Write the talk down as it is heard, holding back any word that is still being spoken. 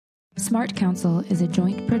Smart Counsel is a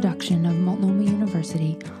joint production of Multnomah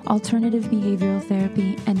University, Alternative Behavioral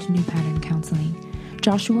Therapy, and New Pattern Counseling.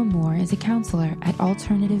 Joshua Moore is a counselor at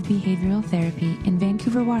Alternative Behavioral Therapy in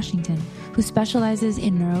Vancouver, Washington, who specializes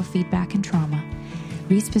in neurofeedback and trauma.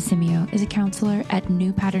 Reese Pasimio is a counselor at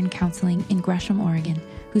New Pattern Counseling in Gresham, Oregon,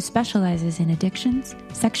 who specializes in addictions,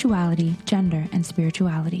 sexuality, gender, and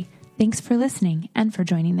spirituality. Thanks for listening and for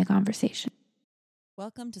joining the conversation.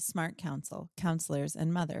 Welcome to Smart Counsel, Counselors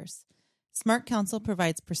and Mothers. Smart Counsel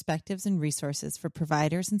provides perspectives and resources for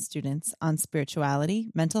providers and students on spirituality,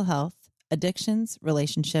 mental health, addictions,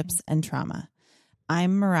 relationships, and trauma.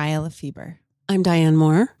 I'm Mariah Lefebvre. I'm Diane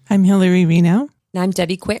Moore. I'm Hillary Reno. And I'm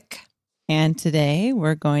Debbie Quick. And today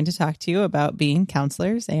we're going to talk to you about being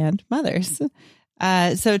counselors and mothers.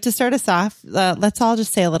 So to start us off, let's all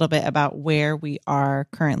just say a little bit about where we are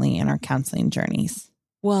currently in our counseling journeys.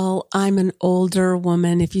 Well, I'm an older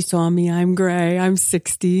woman. If you saw me, I'm gray. I'm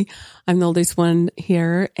 60. I'm the oldest one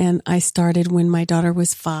here. And I started when my daughter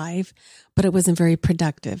was 5, but it wasn't very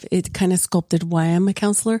productive. It kind of sculpted why I'm a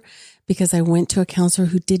counselor, because I went to a counselor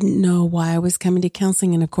who didn't know why I was coming to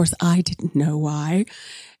counseling. And of course, I didn't know why.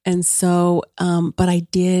 And so, but I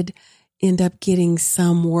did end up getting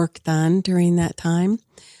some work done during that time,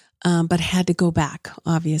 but had to go back,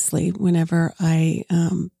 obviously, whenever I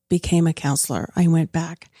became a counselor. I went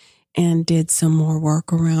back and did some more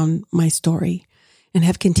work around my story and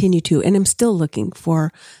have continued to, and I'm still looking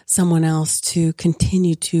for someone else to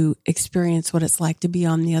continue to experience what it's like to be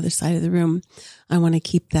on the other side of the room. I want to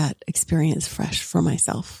keep that experience fresh for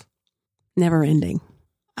myself. Never ending.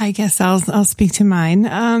 I guess I'll speak to mine.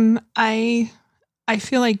 I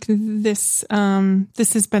feel like this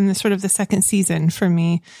has been the sort of the second season for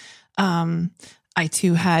me. I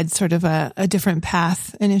too had sort of a different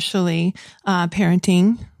path initially.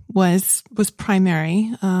 Parenting was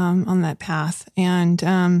primary on that path,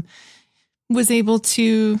 and was able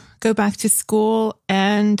to go back to school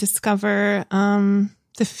and discover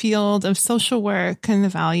the field of social work, and the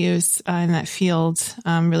values in that field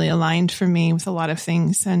really aligned for me with a lot of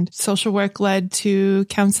things. And social work led to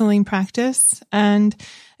counseling practice, and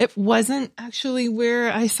it wasn't actually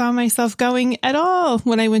where I saw myself going at all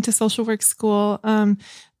when I went to social work school.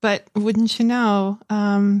 But wouldn't you know,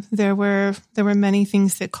 there were many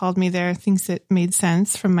things that called me there, things that made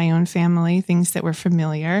sense from my own family, things that were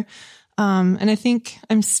familiar. And I think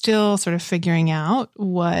I'm still sort of figuring out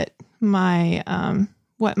what my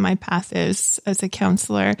path is as a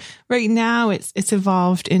counselor. Right now, it's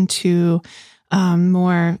evolved into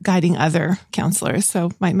more guiding other counselors. So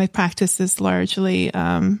my practice is largely a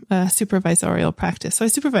supervisorial practice. So I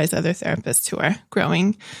supervise other therapists who are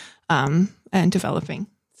growing and developing.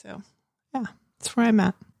 So yeah, that's where I'm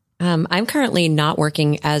at. I'm currently not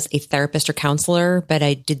working as a therapist or counselor, but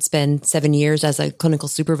I did spend 7 years as a clinical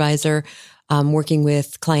supervisor, working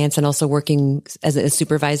with clients and also working as a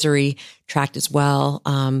supervisory tract as well,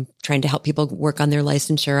 trying to help people work on their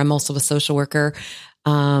licensure. I'm also a social worker.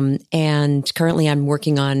 And currently I'm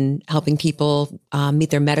working on helping people meet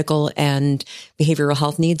their medical and behavioral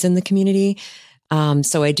health needs in the community.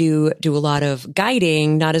 So I do a lot of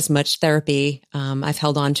guiding, not as much therapy. I've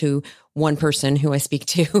held on to one person who I speak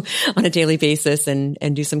to on a daily basis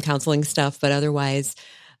and do some counseling stuff, but otherwise,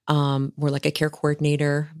 more like a care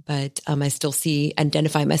coordinator. But I still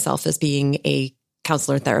identify myself as being a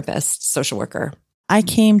counselor, therapist, social worker. I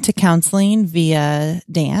came to counseling via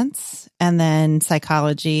dance and then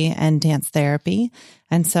psychology and dance therapy.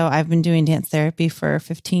 And so I've been doing dance therapy for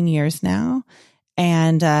 15 years now.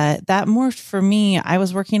 And that morphed for me. I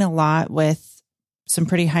was working a lot with some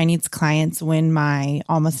pretty high needs clients when my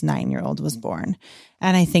almost 9-year-old was born.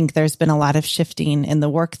 And I think there's been a lot of shifting in the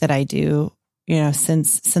work that I do,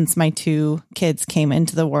 since my 2 kids came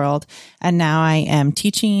into the world. And now I am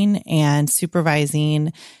teaching and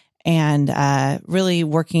supervising and really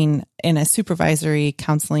working in a supervisory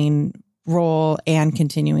counseling role and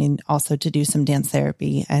continuing also to do some dance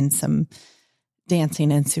therapy and some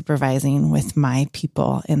dancing and supervising with my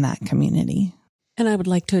people in that community. And I would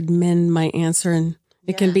like to amend my answer, and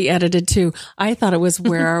it can be edited too. I thought it was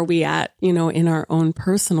where are we at, in our own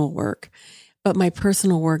personal work. But my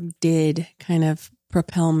personal work did kind of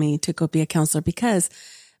propel me to go be a counselor because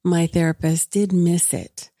my therapist did miss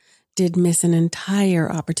an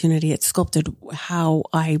entire opportunity. It sculpted how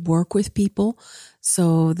I work with people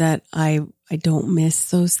so that I don't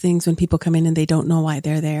miss those things when people come in and they don't know why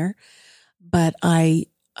they're there. But I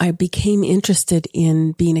became interested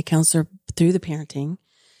in being a counselor through the parenting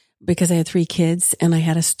because I had 3 kids and I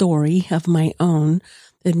had a story of my own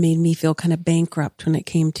that made me feel kind of bankrupt when it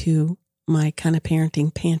came to my kind of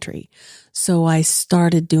parenting pantry. So I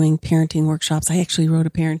started doing parenting workshops. I actually wrote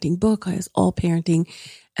a parenting book. I was all parenting.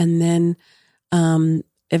 And then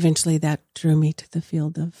eventually that drew me to the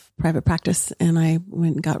field of private practice. And I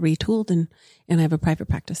went and got retooled and I have a private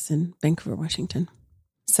practice in Vancouver, Washington.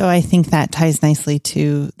 So I think that ties nicely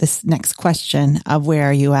to this next question of where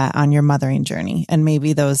are you at on your mothering journey? And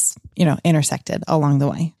maybe those, intersected along the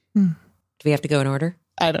way. Do we have to go in order?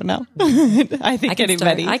 I don't know. I think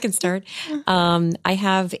anybody. I can start. I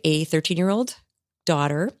have a 13-year-old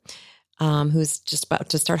daughter who's just about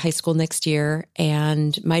to start high school next year.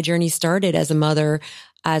 And my journey started as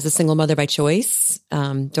a single mother by choice,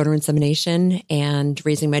 donor insemination, and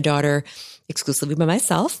raising my daughter exclusively by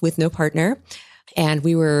myself with no partner. And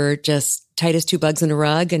we were just tight as two bugs in a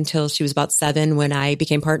rug until she was about 7 when I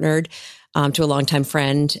became partnered to a longtime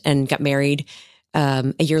friend and got married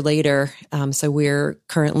a year later. So we're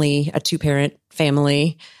currently a 2-parent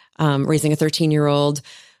family, raising a 13-year-old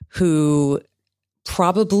who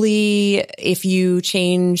probably, if you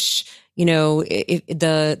change,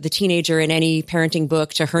 the teenager in any parenting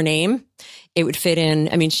book to her name, it would fit in.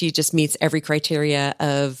 I mean, she just meets every criteria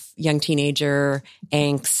of young teenager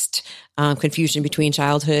angst, confusion between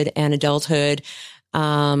childhood and adulthood.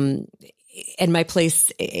 And my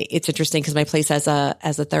place, it's interesting because my place as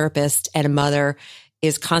a therapist and a mother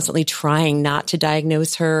is constantly trying not to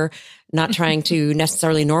diagnose her, not trying to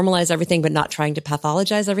necessarily normalize everything, but not trying to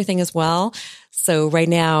pathologize everything as well. So right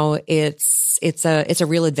now it's a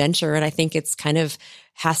real adventure. And I think it's kind of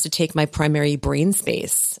has to take my primary brain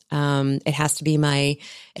space. It has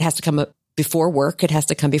to come up before work. It has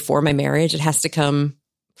to come before my marriage. It has to come,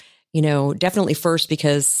 definitely first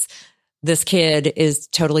because this kid is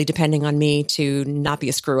totally depending on me to not be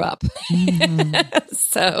a screw up. Mm-hmm.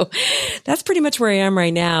 So that's pretty much where I am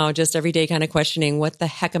right now. Just every day kind of questioning, what the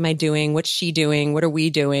heck am I doing? What's she doing? What are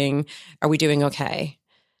we doing? Are we doing okay?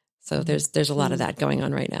 So there's a lot of that going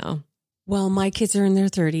on right now. Well, my kids are in their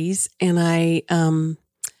 30s and I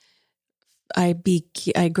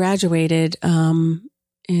graduated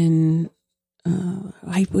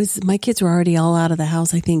my kids were already all out of the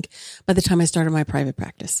house, I think, by the time I started my private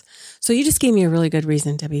practice. So you just gave me a really good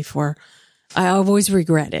reason, Debbie, I've always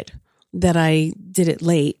regretted that I did it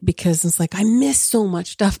late because it's like, I missed so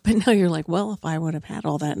much stuff. But now you're like, well, if I would have had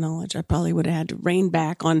all that knowledge, I probably would have had to rein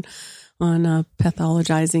back on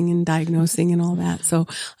pathologizing and diagnosing and all that. So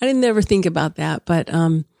I didn't ever think about that. But,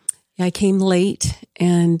 I came late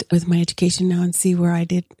and with my education now and see where I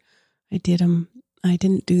didn't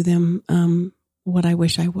do them what I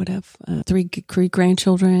wish I would have. 3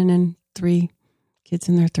 grandchildren and 3 kids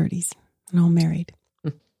in their 30s and all married.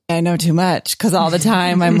 I know too much because all the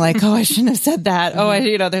time I'm like, oh, I shouldn't have said that. Oh,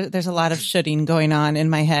 there's a lot of shoulding going on in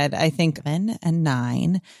my head. I think 7 and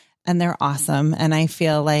 9 and they're awesome. And I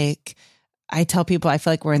feel like I tell people, I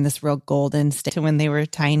feel like we're in this real golden state when they were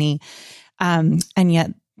tiny. And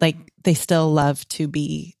yet like they still love to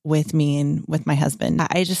be with me and with my husband.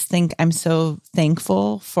 I just think I'm so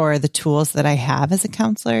thankful for the tools that I have as a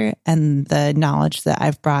counselor and the knowledge that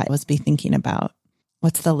I've brought. I was thinking about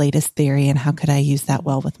what's the latest theory and how could I use that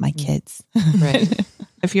well with my kids? Right.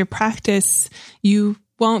 If your practice, you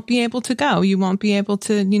won't be able to go. You won't be able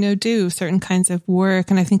to, do certain kinds of work.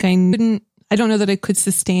 And I think I don't know that I could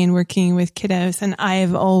sustain working with kiddos. And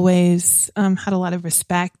I've always had a lot of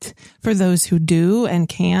respect for those who do and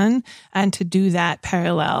can, and to do that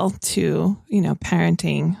parallel to,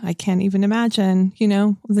 parenting. I can't even imagine,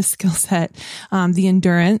 the skill set, the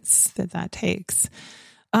endurance that takes.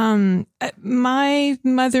 My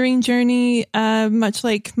mothering journey, much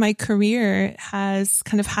like my career, has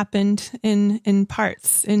kind of happened in 2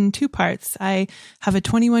 parts. I have a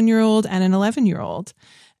 21-year-old and an 11-year-old.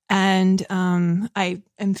 And I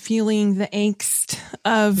am feeling the angst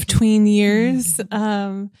of tween years.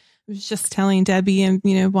 I was just telling Debbie and,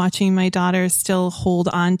 watching my daughter still hold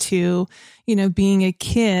on to, being a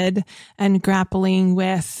kid and grappling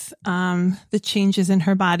with the changes in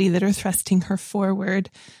her body that are thrusting her forward.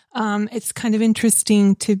 It's kind of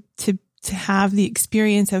interesting to have the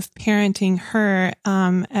experience of parenting her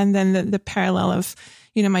and then the parallel of,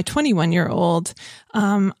 my 21-year-old,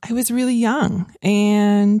 I was really young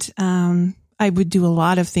and I would do a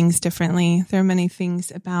lot of things differently. There are many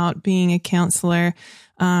things about being a counselor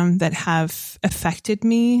that have affected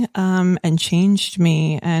me and changed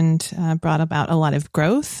me and brought about a lot of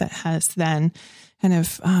growth that has then kind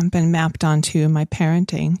of been mapped onto my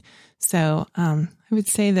parenting. So I would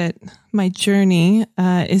say that my journey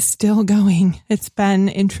is still going. It's been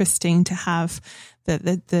interesting to have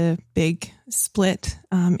the big split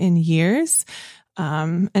in years,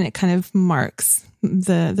 and it kind of marks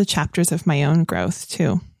the chapters of my own growth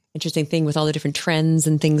too. interesting thing with all the different trends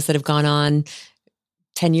and things that have gone on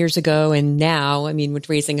 10 years ago and now. I mean, with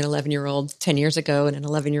raising an 11-year-old 10 years ago and an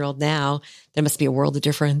 11-year-old now, there must be a world of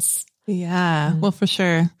difference. Yeah. Well, for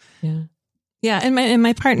sure. Yeah. Yeah. And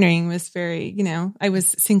my partnering was very, I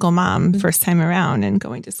was single mom first time around and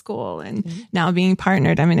going to school and now being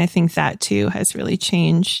partnered. I mean, I think that too has really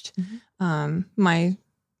changed, my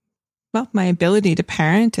ability to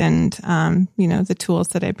parent and, the tools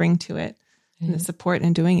that I bring to it and the support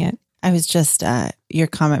in doing it. I was just, your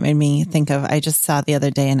comment made me think of, I just saw the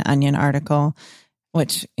other day an Onion article,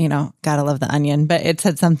 which, gotta love the Onion, but it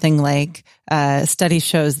said something like, study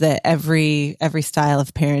shows that every style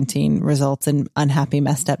of parenting results in unhappy,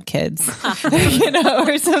 messed up kids,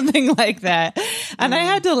 or something like that. And I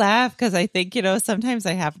had to laugh because I think, sometimes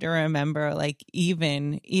I have to remember, like,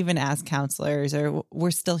 even as counselors, or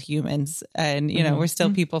we're still humans and, we're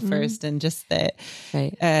still people first. And just that,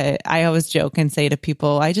 I always joke and say to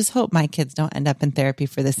people, I just hope my kids don't end up in therapy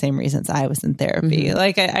for the same reasons I was in therapy.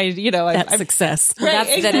 Like that's success. Right,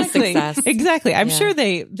 exactly. That is success. Exactly. I'm sure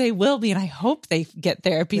they will be, and I hope they get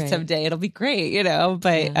therapy someday. It'll be great,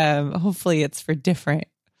 but hopefully it's for different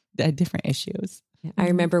issues. I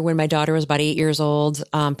remember when my daughter was about 8 years old,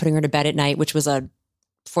 putting her to bed at night, which was a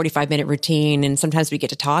 45-minute routine. And sometimes we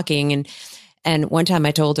get to talking. And one time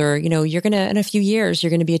I told her, you're going to, in a few years,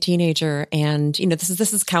 you're going to be a teenager. And,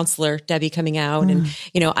 this is counselor Debbie coming out. And,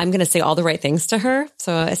 I'm going to say all the right things to her.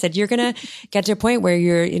 So I said, you're going to get to a point where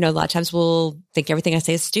you're, a lot of times we'll think everything I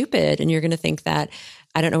say is stupid. And you're going to think that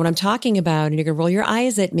I don't know what I'm talking about. And you're going to roll your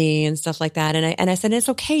eyes at me and stuff like that. And I said, it's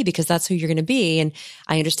okay because that's who you're going to be. And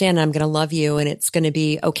I understand and I'm going to love you and it's going to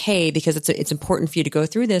be okay because it's important for you to go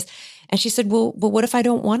through this. And she said, well, what if I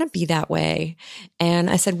don't want to be that way? And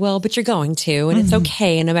I said, well, but you're going to, and it's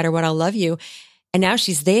okay. And no matter what, I'll love you. And now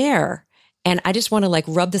she's there. And I just want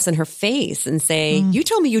to rub this in her face and say, you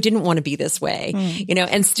told me you didn't want to be this way,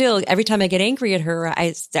 and still every time I get angry at her,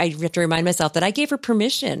 I have to remind myself that I gave her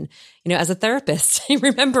permission, as a therapist,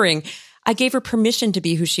 remembering I gave her permission to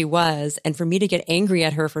be who she was and for me to get angry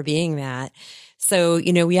at her for being that. So,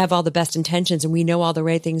 we have all the best intentions and we know all the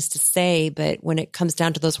right things to say, but when it comes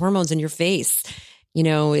down to those hormones in your face,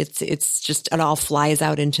 it's just, it all flies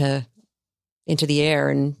out into the air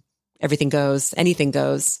and anything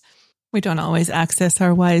goes. We don't always access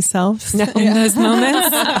our wise selves in those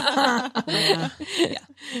moments.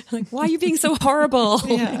 Like, why are you being so horrible?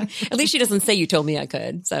 At least she doesn't say you told me I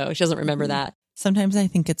could. So she doesn't remember that. Sometimes I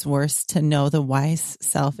think it's worse to know the wise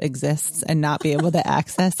self exists and not be able to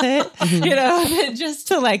access it, than just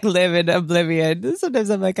to live in oblivion. Sometimes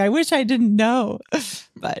I'm like, I wish I didn't know,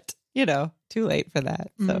 but too late for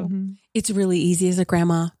that. So it's really easy as a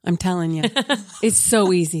grandma. I'm telling you, it's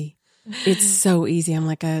so easy. It's so easy. I'm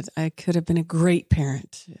like, I could have been a great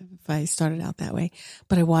parent if I started out that way.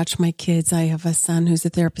 But I watch my kids. I have a son who's a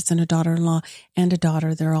therapist and a daughter-in-law and a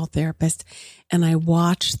daughter. They're all therapists. And I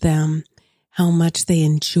watch them, how much they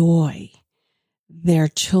enjoy their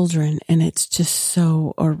children. And it's just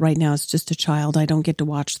or right now it's just a child. I don't get to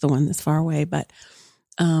watch the one that's far away, but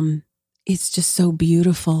it's just so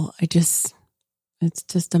beautiful. It's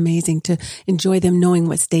just amazing to enjoy them knowing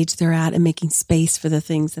what stage they're at and making space for the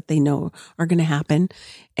things that they know are going to happen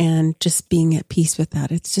and just being at peace with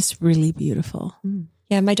that. It's just really beautiful.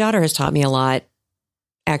 Yeah, my daughter has taught me a lot,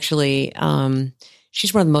 actually.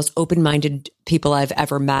 She's one of the most open-minded people I've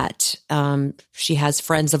ever met. She has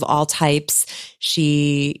friends of all types.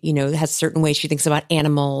 She, has certain ways she thinks about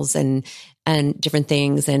animals and different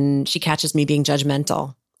things. And she catches me being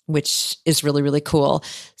judgmental, which is really, really cool.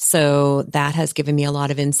 So that has given me a lot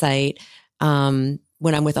of insight when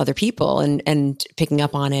I'm with other people and picking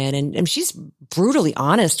up on it. And she's brutally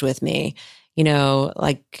honest with me.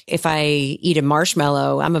 Like if I eat a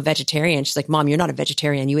marshmallow, I'm a vegetarian. She's like, Mom, you're not a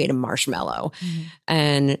vegetarian. You ate a marshmallow.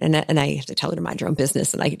 And I have to tell her to mind her own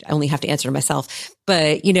business. And I only have to answer to myself.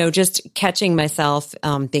 But, just catching myself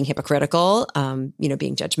being hypocritical,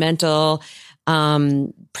 being judgmental,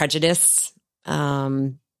 prejudice,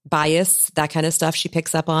 bias, that kind of stuff she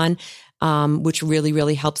picks up on, which really,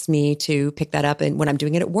 really helps me to pick that up. And when I'm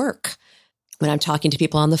doing it at work, when I'm talking to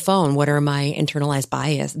people on the phone, what are my internalized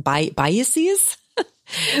biases?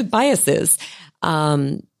 Biases.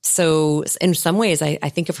 So in some ways, I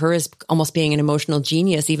think of her as almost being an emotional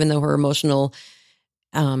genius, even though her emotional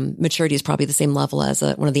maturity is probably the same level as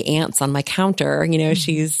one of the ants on my counter.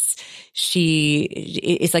 It's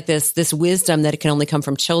like this wisdom that can only come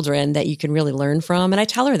from children that you can really learn from. And I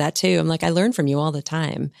tell her that too. I'm like, I learn from you all the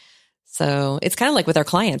time. So it's kind of like with our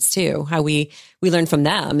clients too, how we learn from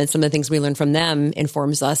them, and some of the things we learn from them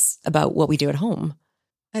informs us about what we do at home.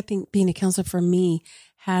 I think being a counselor for me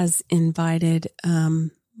has invited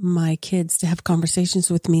my kids to have conversations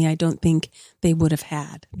with me I don't think they would have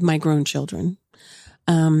had, my grown children.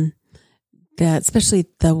 That especially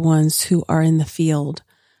the ones who are in the field,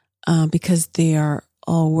 because they are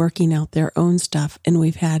all working out their own stuff. And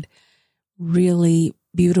we've had really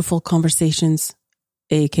beautiful conversations,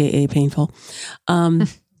 AKA painful,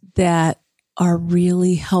 that are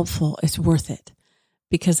really helpful. It's worth it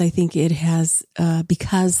because I think it has,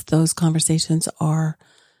 because those conversations are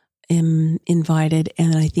invited.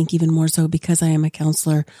 And I think even more so because I am a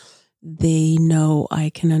counselor, they know I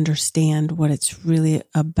can understand what it's really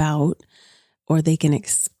about, or they can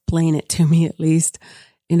explain it to me at least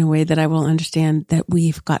in a way that I will understand, that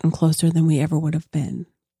we've gotten closer than we ever would have been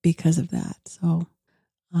because of that. So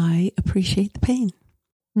I appreciate the pain.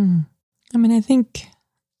 I mean, I think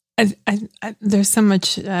I there's so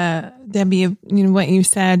much, Debbie, what you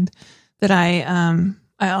said that I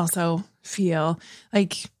also feel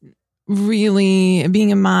like really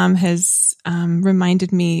being a mom has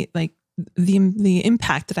reminded me like the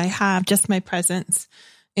impact that I have, just my presence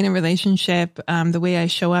in a relationship, the way I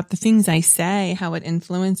show up, the things I say, how it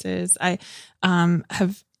influences. I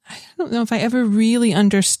don't know if I ever really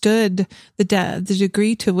understood the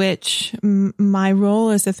degree to which my role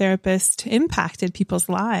as a therapist impacted people's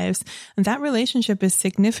lives. And that relationship is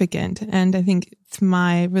significant. And I think it's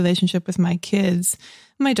my relationship with my kids,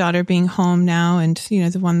 my daughter being home now, and,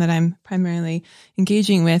 the one that I'm primarily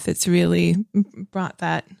engaging with, it's really brought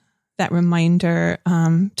that reminder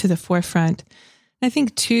to the forefront. I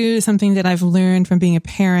think too, something that I've learned from being a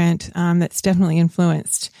parent that's definitely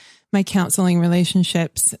influenced my counseling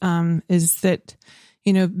relationships is that,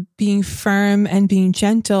 being firm and being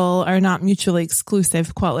gentle are not mutually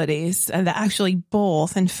exclusive qualities. That actually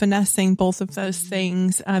both, and finessing both of those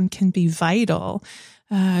things can be vital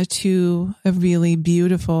to a really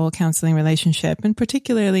beautiful counseling relationship. And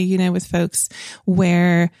particularly, with folks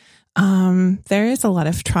where there is a lot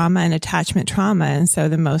of trauma and attachment trauma. And so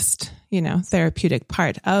the most, therapeutic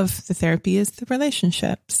part of the therapy is the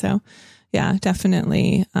relationship. So yeah,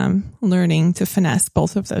 definitely learning to finesse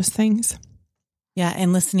both of those things. Yeah.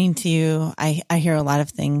 And listening to you, I hear a lot of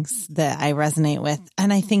things that I resonate with.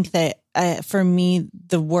 And I think that for me,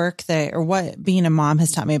 the work what being a mom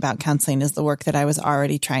has taught me about counseling is the work that I was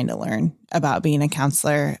already trying to learn about being a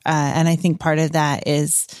counselor. And I think part of that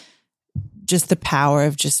is just the power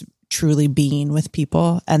of just truly being with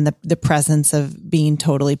people and the presence of being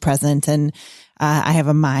totally present. And I have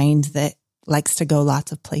a mind that likes to go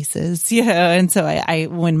lots of places, and so I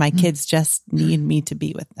when my kids just need me to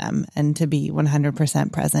be with them and to be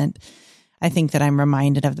 100% present, I think that I'm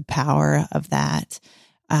reminded of the power of that,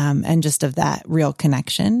 and just of that real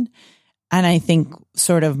connection. And I think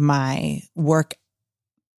sort of my work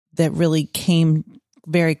that really came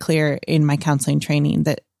very clear in my counseling training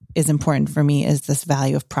that is important for me is this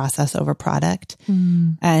value of process over product.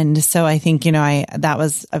 And so I think, that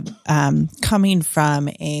was coming from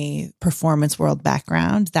a performance world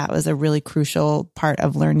background. That was a really crucial part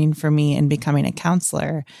of learning for me and becoming a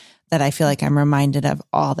counselor that I feel like I'm reminded of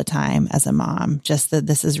all the time as a mom, just that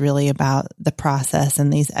this is really about the process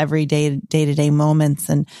and these everyday day-to-day moments.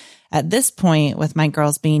 And at this point with my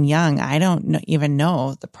girls being young, I don't even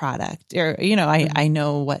know the product or, I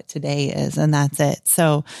know what today is and that's it.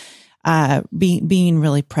 So, being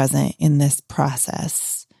really present in this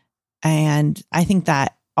process. And I think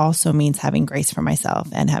that also means having grace for myself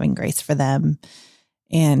and having grace for them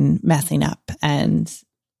in messing up and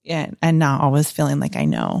not always feeling like I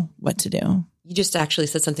know what to do. You just actually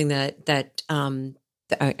said something that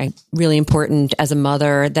I really important as a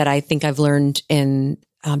mother that I think I've learned in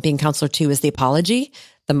being a counselor too is the apology,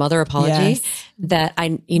 the mother apology that I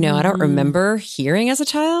don't remember hearing as a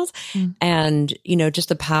child. And, just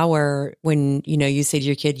the power when, you say to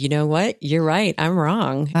your kid, you know what, you're right, I'm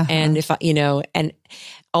wrong. And if and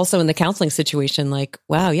also in the counseling situation, like,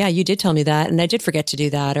 wow, yeah, you did tell me that. And I did forget to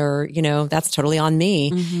do that. Or, that's totally on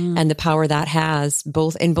me. And the power that has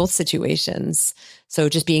in both situations. So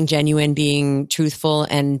just being genuine, being truthful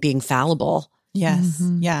and being fallible. Yes.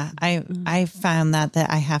 Yeah. I found that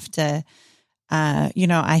I have to,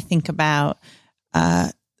 I think about,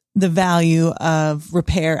 the value of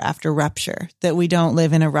repair after rupture, that we don't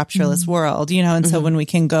live in a ruptureless world, and so when we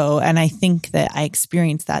can go, and I think that I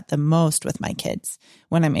experience that the most with my kids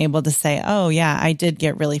when I'm able to say, oh yeah, I did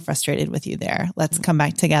get really frustrated with you there. Let's come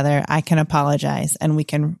back together. I can apologize and we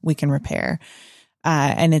can repair.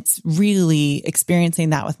 And it's really experiencing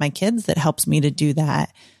that with my kids that helps me to do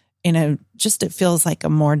that it feels like a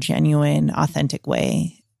more genuine, authentic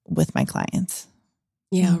way with my clients.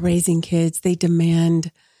 Yeah. Raising kids, they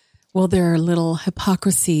demand Well, there are little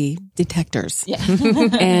hypocrisy detectors. Yeah.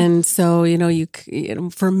 And so,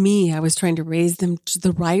 for me, I was trying to raise them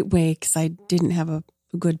the right way because I didn't have a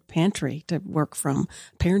good pantry to work from,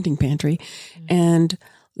 parenting pantry. And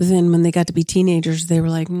then when they got to be teenagers, they were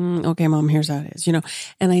like, okay, Mom, here's how it is,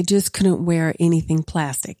 and I just couldn't wear anything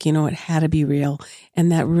plastic. It had to be real.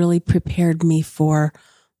 And that really prepared me for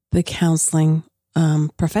the counseling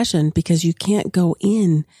profession, because you can't go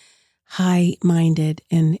in high-minded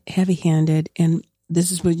and heavy-handed and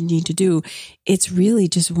this is what you need to do. It's really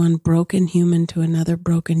just one broken human to another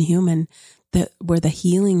broken human where the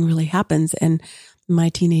healing really happens. And my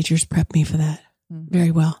teenagers prep me for that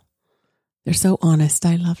very well. They're so honest.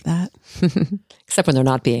 I love that. Except when they're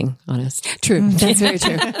not being honest. True. That's very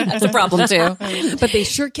true. That's a problem too. But they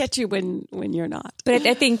sure catch you when you're not. But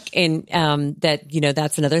I think that,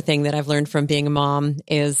 that's another thing that I've learned from being a mom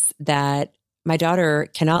is that my daughter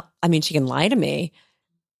she can lie to me.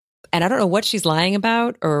 And I don't know what she's lying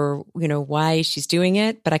about or, why she's doing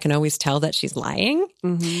it, but I can always tell that she's lying.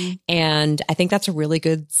 Mm-hmm. And I think that's a really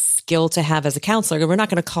good skill to have as a counselor. We're not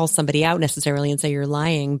going to call somebody out necessarily and say you're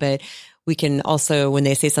lying, but we can also, when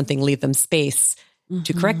they say something, leave them space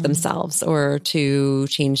to correct themselves or to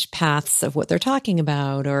change paths of what they're talking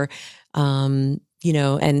about or, and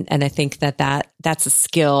I think that's a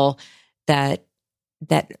skill that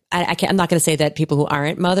I'm not going to say that people who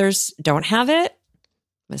aren't mothers don't have it.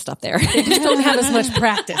 I'm going to stop there. They just don't have as much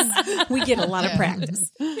practice. We get a lot of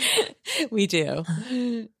practice. We do.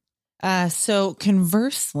 So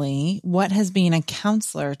conversely, what has being a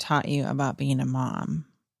counselor taught you about being a mom?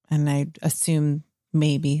 And I assume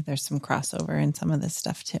maybe there's some crossover in some of this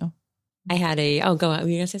stuff too. I had go on. Were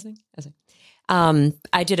you going to say something?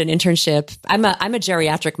 I did an internship. I'm a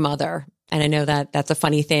geriatric mother. And I know that that's a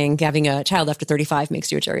funny thing. Having a child after 35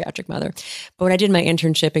 makes you a geriatric mother. But when I did my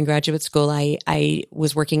internship in graduate school, I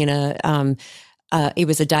was working in it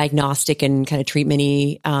was a diagnostic and kind of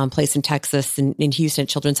treatment-y place in Texas, in Houston,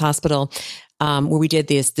 Children's Hospital, where we did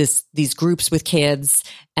these groups with kids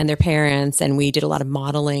and their parents, and we did a lot of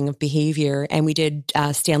modeling of behavior, and we did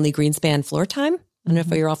Stanley Greenspan Floor Time. I don't know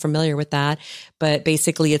if you're all familiar with that, but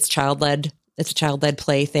basically it's child-led. It's a child-led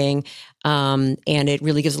play thing, and it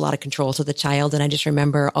really gives a lot of control to the child. And I just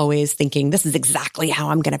remember always thinking, this is exactly how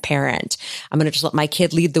I'm going to parent. I'm going to just let my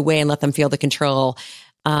kid lead the way and let them feel the control.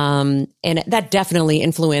 And that definitely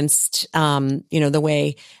influenced, the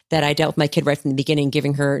way that I dealt with my kid right from the beginning,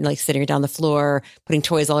 giving her, like sitting her down the floor, putting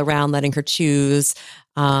toys all around, letting her choose,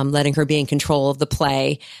 letting her be in control of the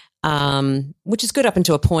play. Which is good up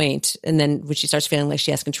until a point. And then when she starts feeling like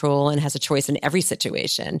she has control and has a choice in every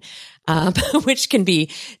situation, which can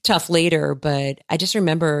be tough later. But I just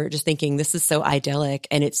remember just thinking, this is so idyllic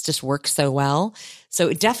and it's just works so well. So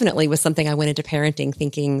it definitely was something I went into parenting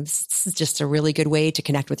thinking, this is just a really good way to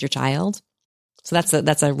connect with your child. So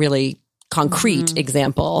that's a really concrete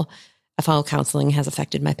example of how counseling has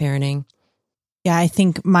affected my parenting. Yeah, I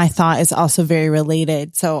think my thought is also very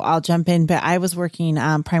related. So I'll jump in, but I was working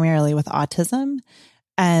primarily with autism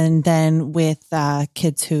and then with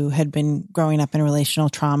kids who had been growing up in relational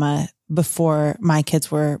trauma before my kids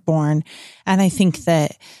were born. And I think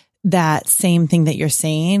that same thing that you're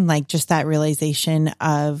saying, like just that realization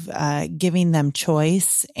of giving them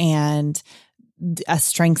choice and a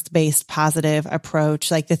strengths-based positive approach,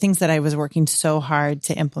 like the things that I was working so hard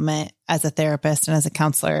to implement as a therapist and as a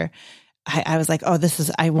counselor, I was like,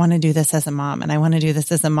 I want to do this as a mom and I want to do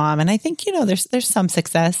this as a mom. And I think, there's some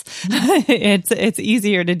success. It's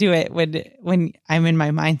easier to do it when I'm in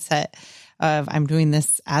my mindset of I'm doing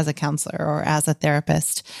this as a counselor or as a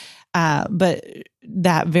therapist. But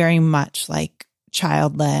that very much like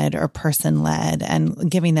child-led or person-led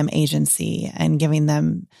and giving them agency and giving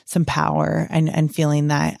them some power and feeling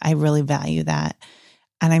that I really value that.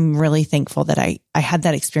 And I'm really thankful that I had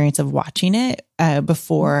that experience of watching it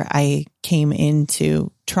before I came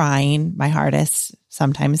into trying my hardest,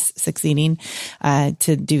 sometimes succeeding,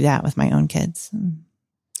 to do that with my own kids.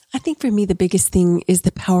 I think for me, the biggest thing is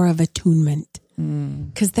the power of attunement.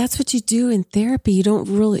 Because that's what you do in therapy. You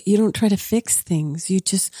don't try to fix things.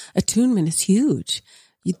 Attunement is huge.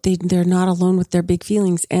 They're not alone with their big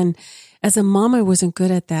feelings. And as a mom, I wasn't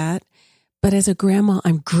good at that. But as a grandma,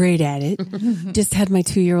 I'm great at it. Just had my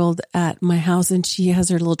 2-year-old at my house and she has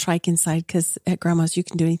her little trike inside because at grandma's, you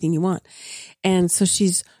can do anything you want. And so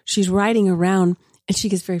she's riding around and she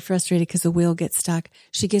gets very frustrated because the wheel gets stuck.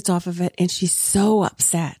 She gets off of it and she's so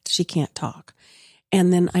upset. She can't talk.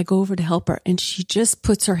 And then I go over to help her and she just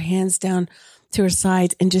puts her hands down to her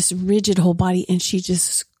sides and just rigid whole body. And she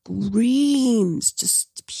just screams,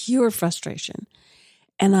 just pure frustration.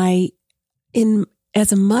 And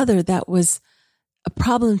as a mother, that was a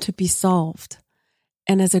problem to be solved.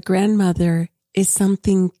 And as a grandmother is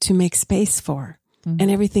something to make space for.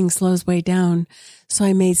 And everything slows way down. So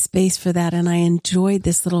I made space for that. And I enjoyed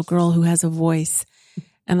this little girl who has a voice.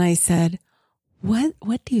 And I said, what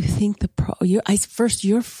do you think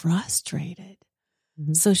you're frustrated.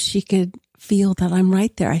 So she could feel that I'm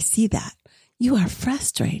right there. I see that. You are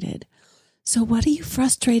frustrated. So what are you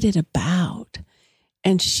frustrated about?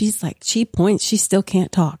 And she's like, she points, she still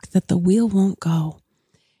can't talk, that the wheel won't go.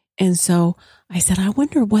 And so I said, I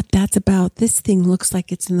wonder what that's about. This thing looks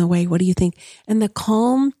like it's in the way. What do you think? And the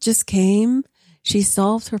calm just came. She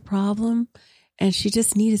solved her problem and she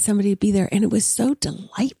just needed somebody to be there. And it was so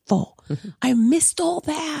delightful. I missed all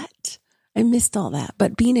that.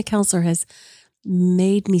 But being a counselor has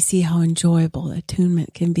made me see how enjoyable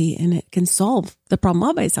attunement can be, and it can solve the problem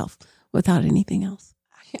all by itself without anything else.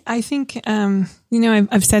 I think,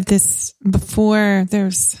 I've said this before. There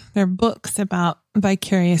are books about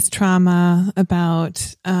vicarious trauma,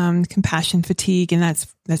 about compassion fatigue, and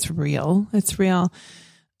that's real. It's real.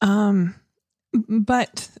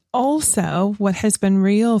 But also what has been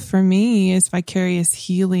real for me is vicarious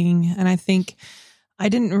healing. And I think I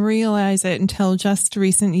didn't realize it until just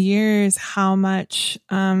recent years how much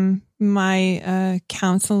my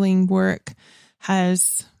counseling work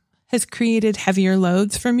has created heavier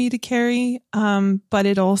loads for me to carry. But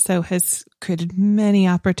it also has created many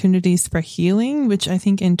opportunities for healing, which I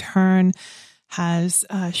think in turn has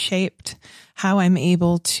shaped how I'm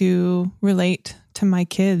able to relate to my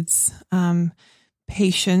kids.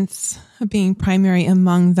 Patience being primary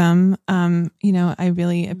among them. I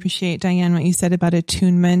really appreciate, Diane, what you said about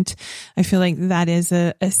attunement. I feel like that is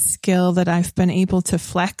a skill that I've been able to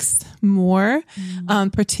flex more,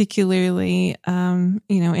 particularly,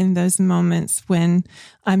 in those moments when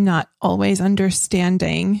I'm not always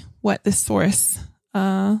understanding what the source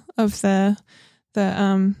of the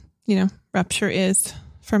rupture is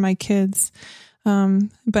for my kids.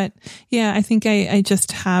 But yeah, I think I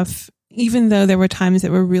just have, even though there were times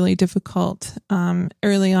that were really difficult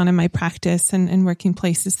early on in my practice and working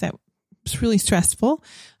places that was really stressful,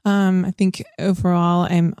 I think overall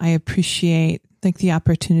I appreciate like the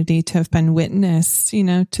opportunity to have been witness,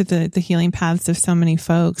 to the healing paths of so many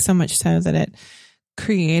folks, so much so that it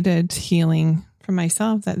created healing for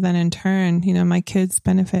myself that then in turn, my kids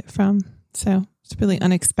benefit from. So it's really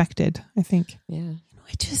unexpected, I think. Yeah.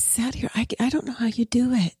 I just sat here. I don't know how you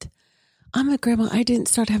do it. I'm a grandma. I didn't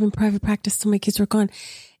start having private practice till my kids were gone.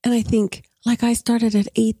 And I think, like, I started at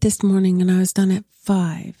 8 this morning and I was done at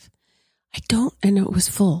 5. And it was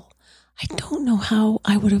full. I don't know how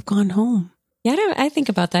I would have gone home. Yeah, I think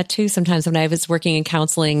about that too sometimes when I was working in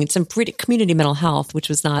counseling, some community mental health, which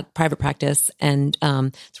was not private practice. And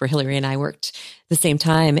it's where Hillary and I worked the same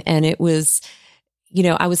time. And it was,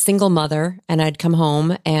 I was single mother and I'd come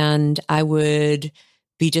home and I would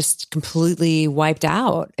be just completely wiped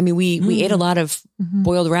out. I mean, we ate a lot of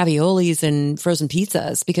boiled raviolis and frozen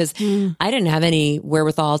pizzas because I didn't have any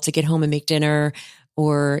wherewithal to get home and make dinner,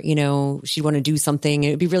 or, she'd want to do something.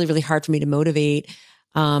 It would be really, really hard for me to motivate.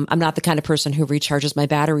 I'm not the kind of person who recharges my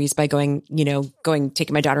batteries by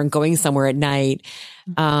taking my daughter and going somewhere at night.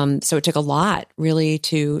 So it took a lot really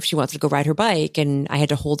if she wanted to go ride her bike, and I had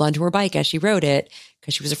to hold on to her bike as she rode it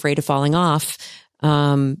because she was afraid of falling off.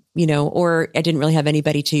 Or I didn't really have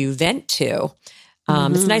anybody to vent to.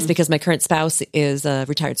 It's nice because my current spouse is a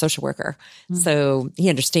retired social worker. So he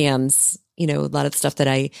understands, a lot of the stuff that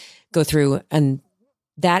I go through in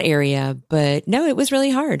that area. But no, it was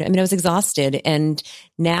really hard. I mean, I was exhausted. And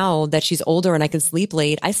now that she's older and I can sleep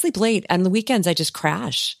late, I sleep late. On the weekends, I just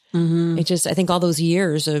crash. I think all those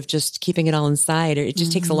years of just keeping it all inside, it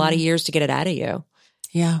just takes a lot of years to get it out of you.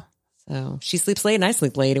 Yeah. So she sleeps late and I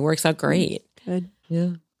sleep late. It works out great. Good. Yeah.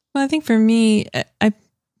 Well, I think for me, I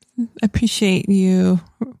appreciate you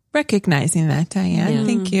recognizing that, Diane. Yeah.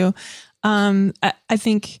 Thank you. I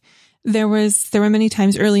think there were many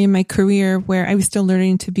times early in my career where I was still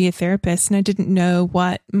learning to be a therapist and I didn't know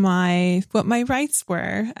what my rights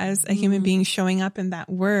were as a human being showing up in that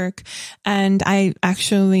work. And I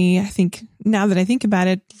think now that I think about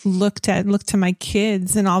it, looked to my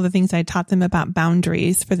kids and all the things I taught them about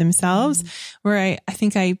boundaries for themselves, where I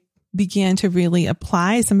think I began to really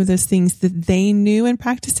apply some of those things that they knew and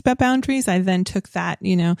practiced about boundaries. I then took that,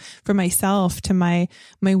 for myself to my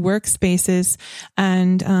workspaces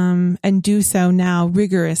and do so now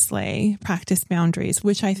rigorously, practice boundaries,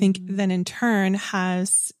 which I think then in turn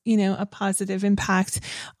has, a positive impact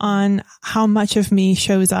on how much of me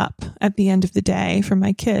shows up at the end of the day for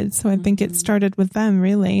my kids. So I think it started with them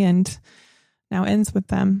really and now ends with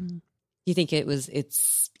them. You think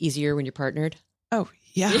it's easier when you're partnered? Oh,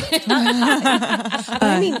 yeah.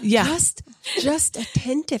 I mean, yeah. just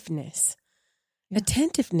attentiveness.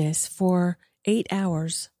 Attentiveness for 8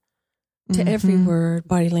 hours to every word,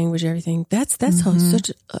 body language, everything. That's how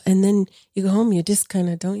such. And then you go home, you just kind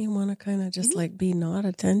of, don't you want to kind of just like be not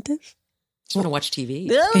attentive? Just want to watch TV.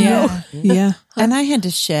 Yeah. Yeah. And I had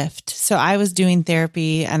to shift. So I was doing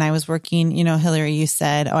therapy and I was working, Hillary, you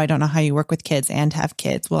said, I don't know how you work with kids and have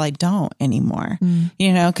kids. Well, I don't anymore,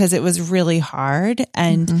 because it was really hard.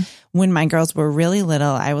 And when my girls were really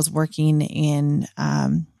little, I was working in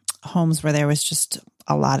homes where there was just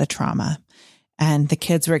a lot of trauma and the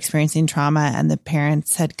kids were experiencing trauma and the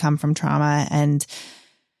parents had come from trauma, and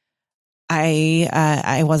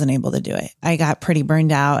I wasn't able to do it. I got pretty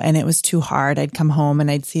burned out and it was too hard. I'd come home and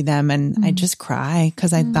I'd see them and I'd just cry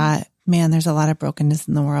because I thought, man, there's a lot of brokenness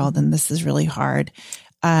in the world and this is really hard.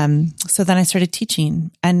 So then I started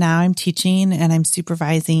teaching, and now I'm teaching and I'm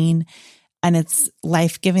supervising, and it's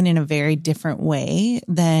life-giving in a very different way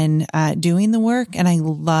than doing the work. And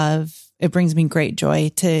it brings me great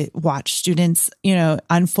joy to watch students,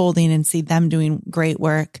 unfolding and see them doing great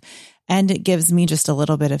work. And it gives me just a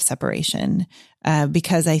little bit of separation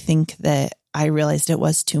because I think that I realized it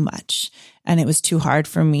was too much and it was too hard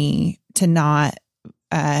for me to not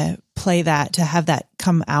play that, to have that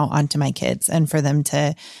come out onto my kids, and for them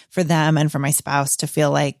and for my spouse to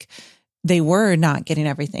feel like they were not getting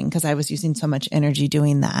everything because I was using so much energy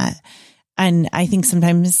doing that. And I think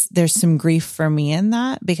sometimes there's some grief for me in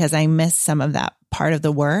that because I miss some of that part of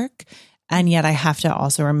the work. And yet I have to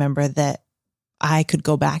also remember that I could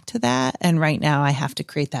go back to that. And right now I have to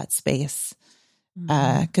create that space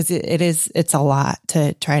because it's a lot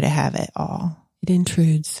to try to have it all. It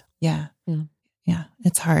intrudes. Yeah.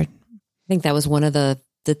 It's hard. I think that was one of the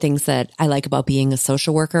things that I like about being a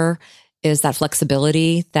social worker is that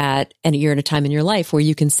flexibility and you're in a time in your life where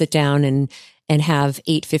you can sit down and have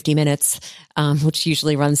 50 minutes, which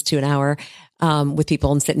usually runs to an hour, with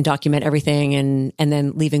people and sit and document everything and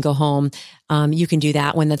then leave and go home. You can do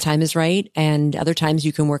that when the time is right. And other times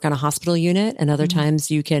you can work on a hospital unit, and other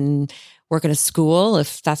times you can work in a school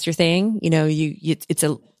if that's your thing.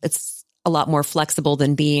 It's a lot more flexible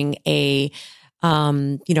than being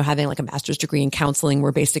having like a master's degree in counseling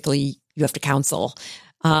where basically you have to counsel.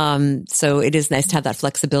 So it is nice to have that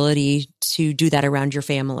flexibility to do that around your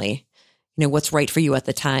family, what's right for you at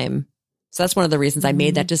the time. So that's one of the reasons I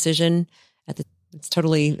made that decision. It's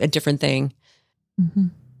totally a different thing.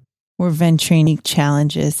 We're venturing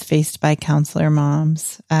challenges faced by counselor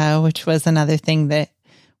moms, which was another thing that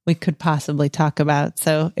we could possibly talk about.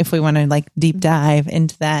 So if we want to deep dive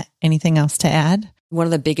into that, anything else to add? One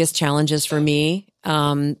of the biggest challenges for me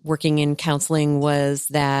working in counseling was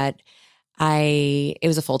that it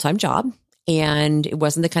was a full-time job, and it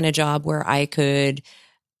wasn't the kind of job where I could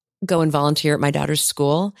go and volunteer at my daughter's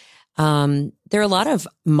school. There are a lot of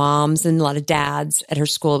moms and a lot of dads at her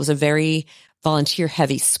school. It was a very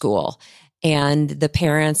volunteer-heavy school, and the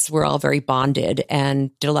parents were all very bonded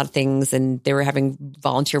and did a lot of things, and they were having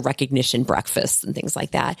volunteer recognition breakfasts and things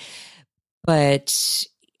like that. But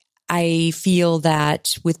I feel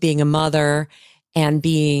that with being a mother and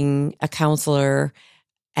being a counselor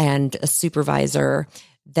and a supervisor,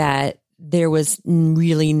 that there was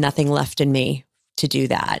really nothing left in me to do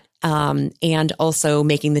that. And also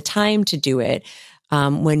making the time to do it.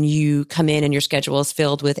 When you come in and your schedule is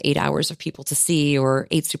filled with 8 hours of people to see or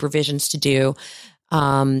 8 supervisions to do,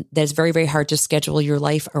 that's very, very hard to schedule your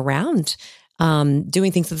life around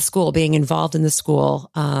doing things at the school, being involved in the school,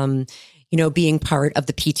 being part of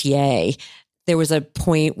the PTA. There was a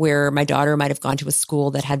point where my daughter might have gone to a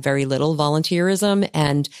school that had very little volunteerism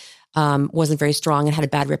and wasn't very strong and had a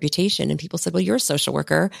bad reputation. And people said, well, you're a social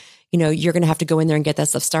worker. You're going to have to go in there and get that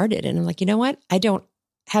stuff started. And I'm like, you know what? I don't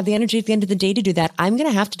have the energy at the end of the day to do that. I'm going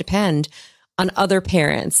to have to depend on other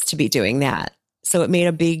parents to be doing that. So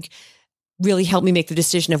it really helped me make the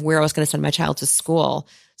decision of where I was going to send my child to school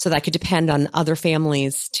so that I could depend on other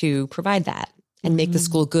families to provide that and make the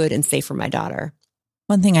school good and safe for my daughter.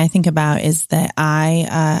 One thing I think about is that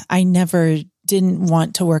I never didn't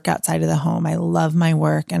want to work outside of the home. I love my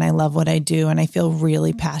work and I love what I do, and I feel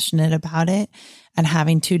really passionate about it. And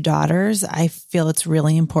having 2 daughters, I feel it's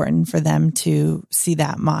really important for them to see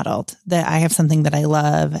that modeled, that I have something that I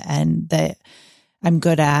love and that I'm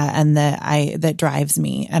good at and that drives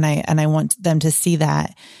me. And I want them to see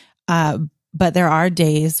that. But there are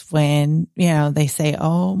days when, they say,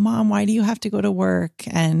 oh, Mom, why do you have to go to work?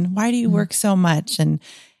 And why do you work so much? And,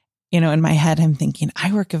 in my head, I'm thinking,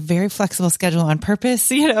 I work a very flexible schedule on purpose,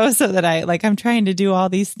 so that I'm trying to do all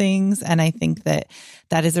these things. And I think that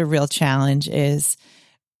is a real challenge is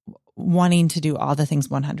wanting to do all the things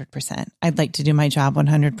 100%. I'd like to do my job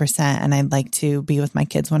 100%, and I'd like to be with my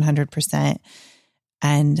kids 100%.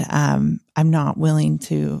 And I'm not willing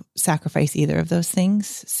to sacrifice either of those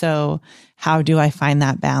things. So how do I find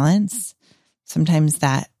that balance? Sometimes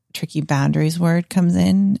that tricky boundaries word comes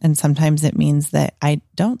in, and sometimes it means that I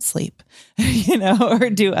don't sleep, or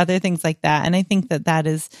do other things like that. And I think that that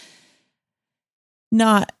is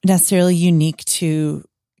not necessarily unique to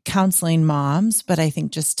counseling moms, but I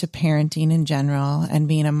think just to parenting in general and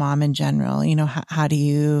being a mom in general. How do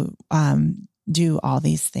you do all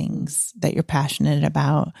these things that you're passionate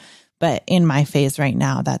about? But in my phase right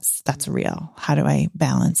now, that's real. How do I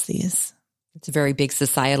balance these? It's a very big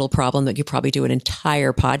societal problem that you probably do an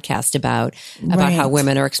entire podcast about Right. how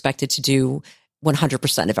women are expected to do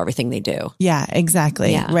 100% of everything they do. Yeah,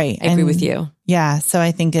 exactly. Yeah, Right. I agree with you. Yeah. So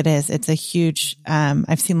I think it is. It's a huge,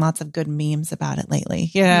 I've seen lots of good memes about it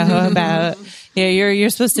lately, about, you're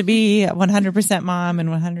supposed to be 100% mom and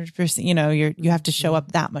 100%, you have to show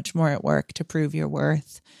up that much more at work to prove your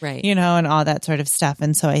worth, Right. and all that sort of stuff.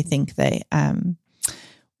 And so I think that,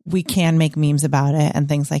 we can make memes about it and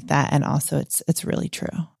things like that. And also it's really true.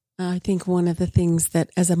 I think one of the things that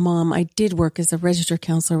as a mom, I did work as a registered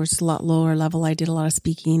counselor, which is a lot lower level. I did a lot of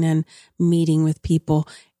speaking and meeting with people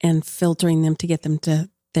and filtering them to get them to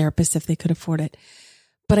therapists if they could afford it.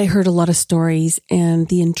 But I heard a lot of stories and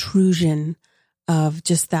the intrusion of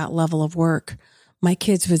just that level of work. My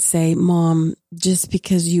kids would say, Mom, just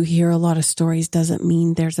because you hear a lot of stories doesn't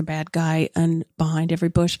mean there's a bad guy behind every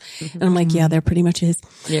bush. And I'm like, yeah, there pretty much is.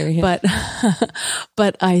 Yeah.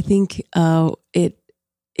 But I think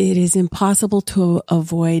it is impossible to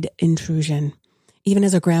avoid intrusion. Even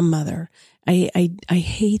as a grandmother, I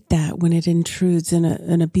hate that when it intrudes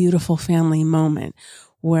in a beautiful family moment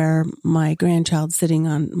where my grandchild's sitting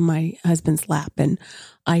on my husband's lap and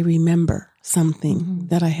I remember something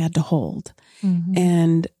that I had to hold.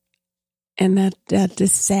 And that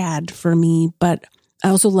is sad for me, but I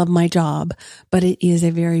also love my job, but it is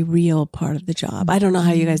a very real part of the job. I don't know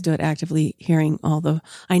how you guys do it actively hearing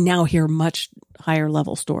I now hear much higher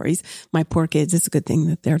level stories. My poor kids, it's a good thing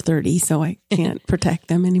that they're 30, so I can't protect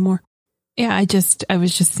them anymore. Yeah, I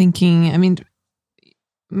was just thinking, I mean,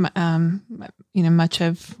 much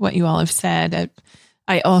of what you all have said,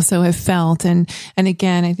 I also have felt. And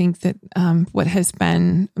again, I think that what has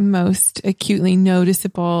been most acutely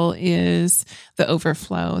noticeable is the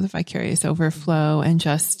overflow, the vicarious overflow, and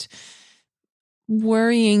just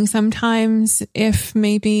worrying sometimes if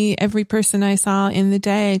maybe every person I saw in the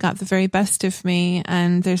day got the very best of me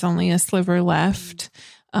and there's only a sliver left,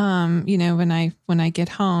 when I get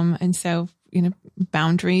home. And so,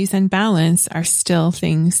 boundaries and balance are still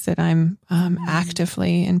things that I'm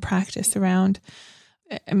actively in practice around.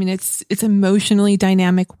 I mean, it's emotionally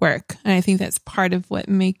dynamic work. And I think that's part of what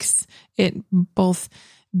makes it both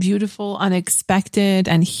beautiful, unexpected,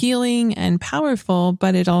 and healing and powerful,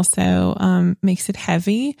 but it also makes it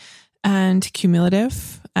heavy and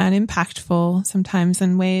cumulative and impactful sometimes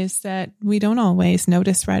in ways that we don't always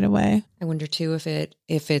notice right away. I wonder too if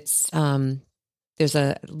it's there's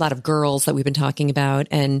a lot of girls that we've been talking about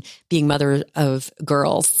and being mother of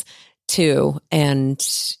girls too. And,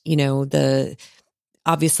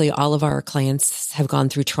 obviously all of our clients have gone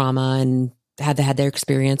through trauma and had their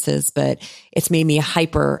experiences, but it's made me a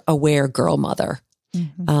hyper aware girl mother.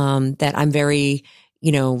 That I'm very,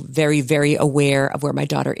 very, very aware of where my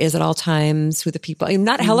daughter is at all times, who the people, I'm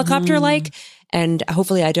not helicopter like, and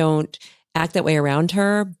hopefully I don't act that way around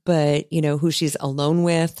her, but who she's alone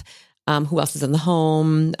with, who else is in the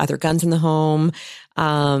home, are there guns in the home?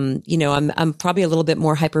 I'm probably a little bit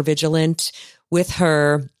more hyper vigilant with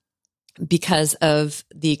her because of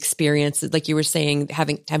the experience, like you were saying,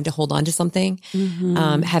 having to hold on to something,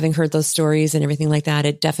 having heard those stories and everything like that,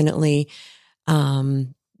 it definitely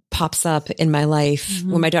pops up in my life.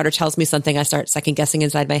 When my daughter tells me something, I start second guessing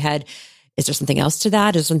inside my head. Is there something else to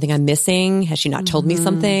that? Is there something I'm missing? Has she not told me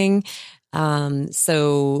something?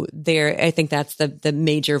 So I think that's the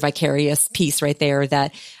major vicarious piece right there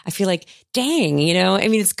that I feel like, dang,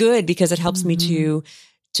 it's good because it helps me to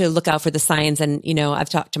look out for the signs. And, I've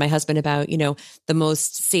talked to my husband about, the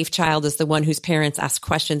most safe child is the one whose parents ask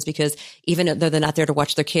questions, because even though they're not there to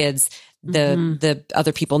watch their kids, the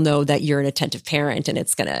other people know that you're an attentive parent and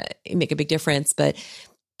it's going to make a big difference. But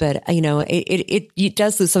it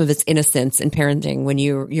does lose some of its innocence in parenting when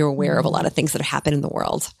you're aware of a lot of things that happen in the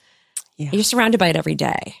world. Yeah. You're surrounded by it every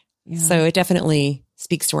day. Yeah. So it definitely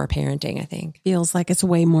speaks to our parenting, I think. Feels like it's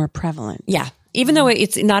way more prevalent. Yeah. Even though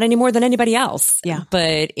it's not any more than anybody else. Yeah.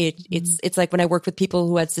 But it's like when I worked with people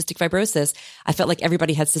who had cystic fibrosis, I felt like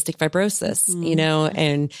everybody had cystic fibrosis,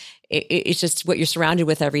 and it's just what you're surrounded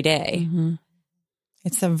with every day. Mm-hmm.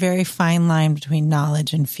 It's a very fine line between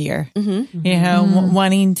knowledge and fear, Mm-hmm. you know,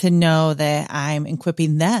 wanting to know that I'm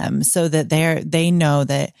equipping them so that they know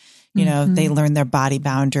that, you know, they learn their body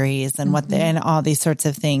boundaries and and all these sorts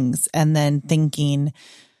of things. And then thinking,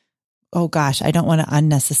 oh gosh, I don't want to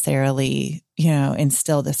unnecessarily, you know,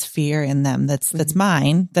 instill this fear in them. That's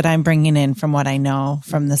mine, that I'm bringing in from what I know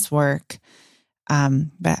from this work.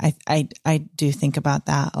 But I do think about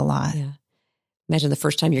that a lot. Yeah. Imagine the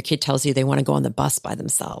first time your kid tells you they want to go on the bus by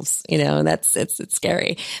themselves, you know, it's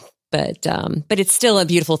scary, but it's still a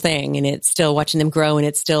beautiful thing, and it's still watching them grow, and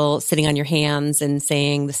it's still sitting on your hands and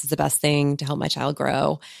saying, this is the best thing to help my child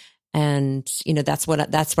grow. And, you know, that's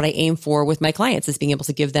what I aim for with my clients, is being able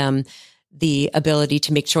to give them the ability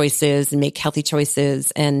to make choices and make healthy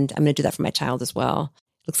choices. And I'm going to do that for my child as well.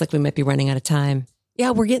 Looks like we might be running out of time.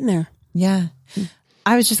 Yeah, we're getting there. Yeah.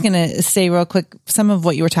 I was just going to say real quick, some of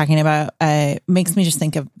what you were talking about makes me just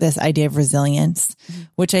think of this idea of resilience,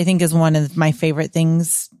 which I think is one of my favorite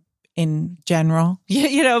things in general,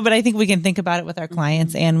 you know, but I think we can think about it with our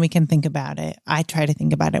clients, and we can think about it. I try to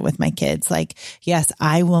think about it with my kids. Like, yes,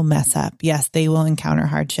 I will mess up. Yes, they will encounter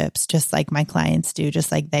hardships just like my clients do,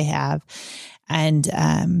 just like they have.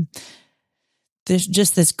 And, there's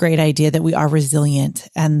just this great idea that we are resilient,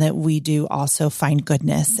 and that we do also find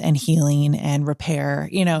goodness and healing and repair,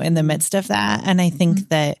 you know, in the midst of that. And I think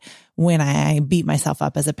that when I beat myself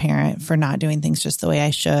up as a parent for not doing things just the way I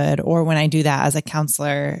should, or when I do that as a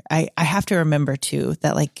counselor, I have to remember too,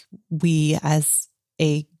 that like we as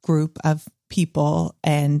a group of people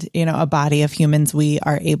and, you know, a body of humans, we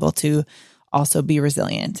are able to also be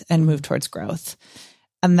resilient and move towards growth.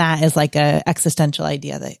 And that is like a existential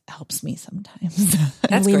idea that helps me sometimes.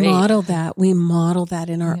 That's we great. model that. We model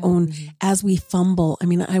that in our own, as we fumble. I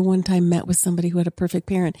mean, I one time met with somebody who had a perfect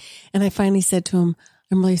parent, and I finally said to him,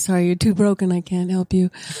 I'm really sorry, you're too broken, I can't help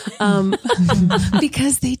you.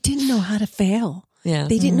 Because they didn't know how to fail. Yeah.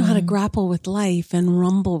 They didn't know how to grapple with life and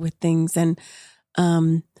rumble with things. And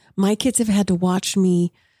my kids have had to watch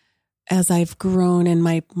me as I've grown, and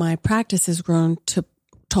my practice has grown to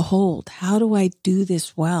hold. How do I do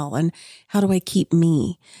this well? And how do I keep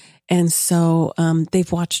me? And so they've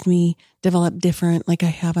watched me develop different, like I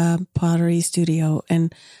have a pottery studio,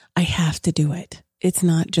 and I have to do it. It's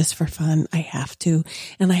not just for fun. I have to.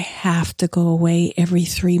 And I have to go away every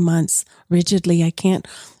 3 months rigidly. I can't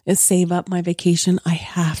save up my vacation. I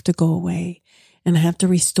have to go away, and I have to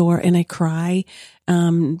restore. And I cry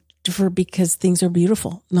because things are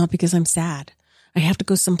beautiful, not because I'm sad. I have to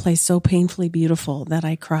go someplace so painfully beautiful that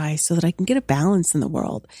I cry so that I can get a balance in the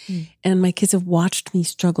world. And my kids have watched me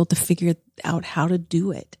struggle to figure out how to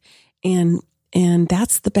do it. And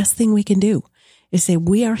that's the best thing we can do, is say,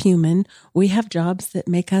 we are human. We have jobs that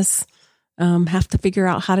make us have to figure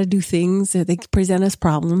out how to do things. They present us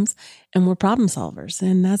problems, and we're problem solvers.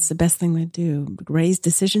 And that's the best thing we do. Raise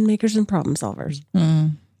decision makers and problem solvers.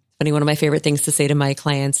 Funny, one of my favorite things to say to my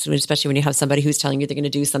clients, especially when you have somebody who's telling you they're going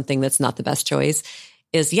to do something that's not the best choice,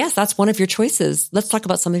 is yes, that's one of your choices. Let's talk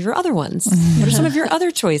about some of your other ones. What are some of your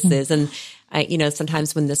other choices? And I, you know,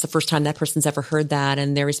 sometimes when it's the first time that person's ever heard that,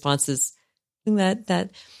 and their response is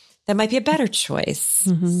that might be a better choice.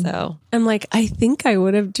 So I'm like, I think I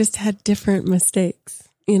would have just had different mistakes,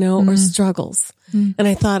 you know, or struggles. And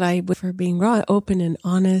I thought I would, for being raw, open and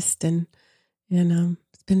honest, and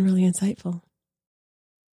it's been really insightful.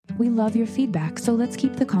 We love your feedback, so let's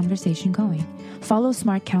keep the conversation going. Follow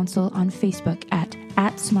Smart Counsel on Facebook at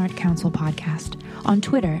Smart Counsel Podcast, on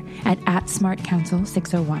Twitter at Smart Counsel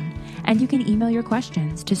 601, and you can email your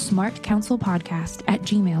questions to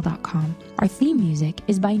smartcounselpodcast@gmail.com. Our theme music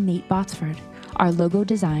is by Nate Botsford. Our logo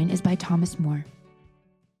design is by Thomas Moore.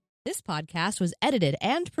 This podcast was edited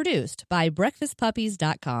and produced by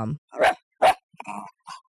breakfastpuppies.com.